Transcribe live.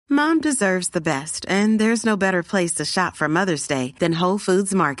Mom deserves the best, and there's no better place to shop for Mother's Day than Whole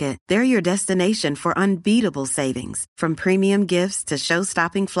Foods Market. They're your destination for unbeatable savings, from premium gifts to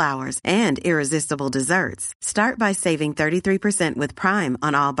show-stopping flowers and irresistible desserts. Start by saving 33% with Prime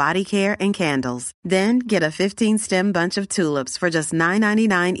on all body care and candles. Then get a 15-stem bunch of tulips for just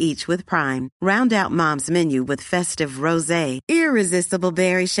 $9.99 each with Prime. Round out Mom's menu with festive rosé, irresistible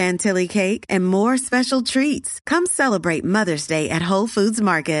berry chantilly cake, and more special treats. Come celebrate Mother's Day at Whole Foods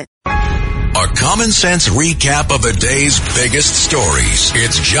Market. A common sense recap of the day's biggest stories.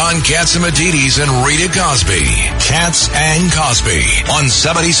 It's John Catsimatidis and Rita Cosby. Katz and Cosby on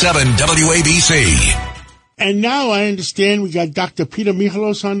 77 WABC. And now I understand we got Dr. Peter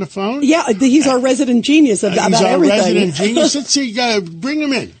Michalos on the phone. Yeah, he's our resident genius about everything. He's our resident genius. Let's see, bring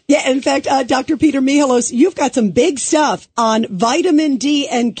him in. Yeah, in fact, Dr. Peter Michalos, you've got some big stuff on vitamin D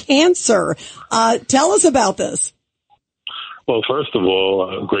and cancer. Tell us about this. Well, first of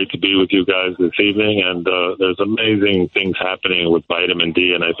all, great to be with you guys this evening. And there's amazing things happening with vitamin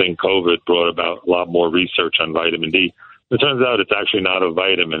D. And I think COVID brought about a lot more research on vitamin D. It turns out it's actually not a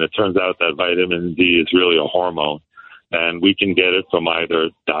vitamin. It turns out that vitamin D is really a hormone, and we can get it from either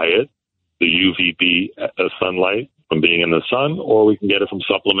diet, the UVB sunlight from being in the sun, or we can get it from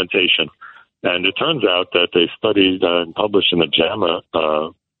supplementation. And it turns out that they studied and published in the JAMA,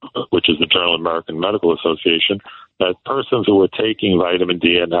 which is the Journal of American Medical Association, that persons who were taking vitamin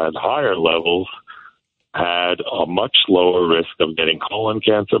D and had higher levels had a much lower risk of getting colon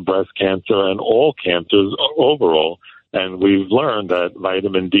cancer, breast cancer, and all cancers overall. And we've learned that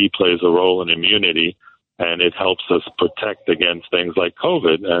vitamin D plays a role in immunity, and it helps us protect against things like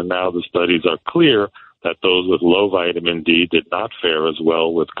COVID. And now the studies are clear that those with low vitamin D did not fare as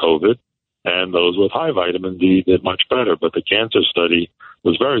well with COVID, and those with high vitamin D did much better. But the cancer study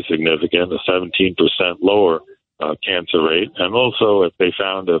was very significant, a 17% lower cancer rate. And also, if they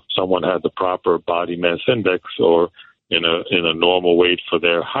found if someone had the proper body mass index or in a normal weight for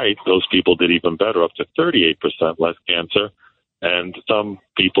their height, those people did even better, up to 38% less cancer. And some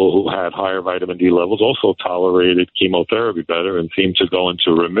people who had higher vitamin D levels also tolerated chemotherapy better and seemed to go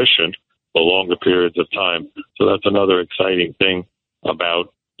into remission for longer periods of time. So that's another exciting thing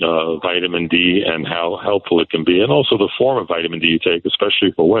about vitamin D and how helpful it can be. And also the form of vitamin D you take,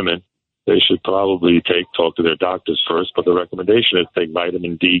 especially for women. They should probably talk to their doctors first, but the recommendation is take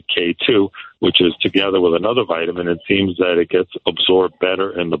vitamin D K2, which is together with another vitamin. It seems that it gets absorbed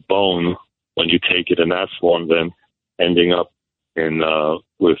better in the bone when you take it in that form than ending up in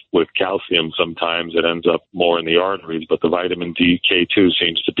with calcium. Sometimes it ends up more in the arteries, but the vitamin D K2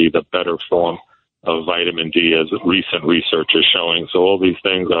 seems to be the better form of vitamin D, as recent research is showing. So all these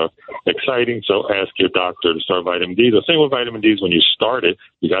things are exciting. So ask your doctor to start vitamin D. The thing with vitamin D is when you start it,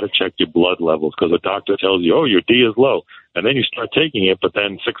 you got to check your blood levels, because the doctor tells you, oh, your D is low. And then you start taking it, but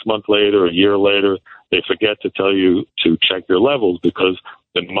then 6 months later, a year later, they forget to tell you to check your levels, because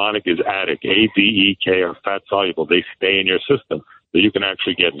the mnemonic is ADEK. A, D, E, K are fat soluble. They stay in your system. So you can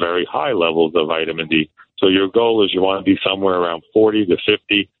actually get very high levels of vitamin D. So your goal is you want to be somewhere around 40 to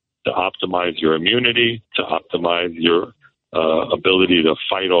 50 to optimize your immunity, to optimize your ability to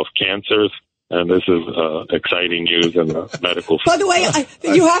fight off cancers. And this is exciting news in the medical field. By the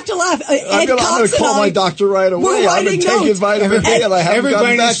way, you have to laugh. I'm going to call my doctor right away. I've been taking vitamin D and I haven't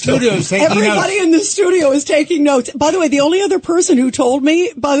gotten back to it. Everybody in the studio is taking notes. By the way, the only other person who told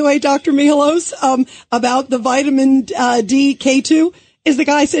me, by the way, Dr. Michalos, about the vitamin D K2 is the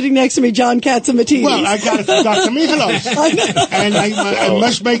guy sitting next to me, John Catsimatidis. Well, I got it from Dr. Michalos. And I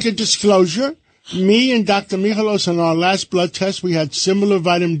must make a disclosure. Me and Dr. Michalos on our last blood test, we had similar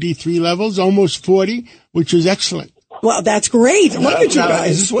vitamin D3 levels, almost 40, which is excellent. Well, that's great. Look at you guys.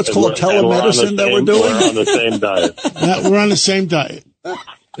 Is this what's called telemedicine that we're doing? We're on the same diet. We're on the same diet.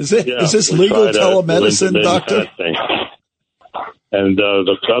 Is this legal telemedicine, doctor? And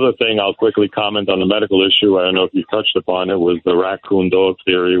the other thing I'll quickly comment on the medical issue, I don't know if you touched upon it, was the raccoon dog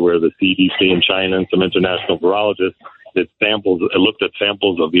theory, where the CDC in China and some international virologists looked at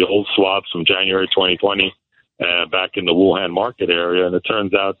samples of the old swabs from January 2020 back in the Wuhan market area, and it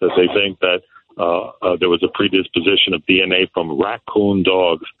turns out that they think that there was a predisposition of DNA from raccoon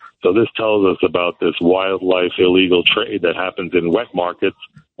dogs. So this tells us about this wildlife illegal trade that happens in wet markets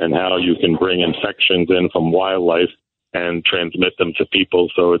and how you can bring infections in from wildlife and transmit them to people.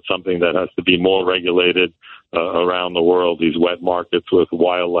 So it's something that has to be more regulated around the world, these wet markets with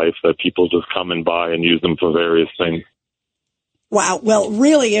wildlife that people just come and buy and use them for various things. Wow. Well,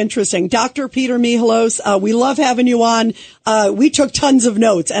 really interesting. Dr. Peter Michalos, we love having you on. We took tons of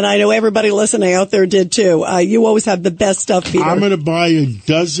notes, and I know everybody listening out there did too. You always have the best stuff, Peter. I'm going to buy a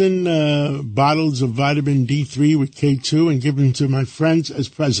dozen bottles of vitamin D3 with K2 and give them to my friends as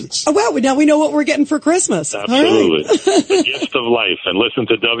presents. Oh, well, now we know what we're getting for Christmas. Absolutely. The gift of life. And listen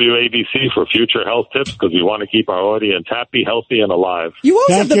to WABC for future health tips, because we want to keep our audience happy, healthy, and alive. You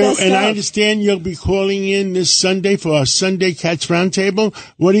always have the best and stuff. I understand you'll be calling in this Sunday for our Sunday Cats Roundtable.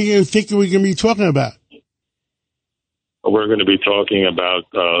 What are you thinking we're going to be talking about? We're going to be talking about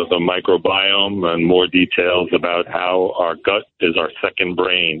the microbiome and more details about how our gut is our second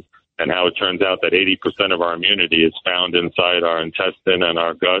brain, and how it turns out that 80% of our immunity is found inside our intestine and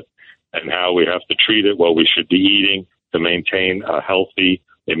our gut, and how we have to treat it, what we should be eating to maintain a healthy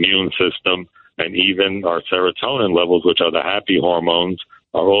immune system. And even our serotonin levels, which are the happy hormones,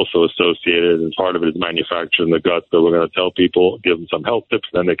 are also associated, and part of it is manufactured in the gut. So we're going to tell people, give them some health tips,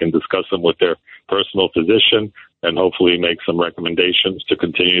 then they can discuss them with their personal physician and hopefully make some recommendations to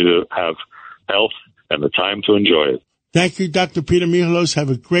continue to have health and the time to enjoy it. Thank you, Dr. Peter Michalos. Have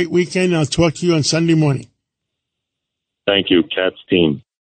a great weekend. I'll talk to you on Sunday morning. Thank you, Cats team.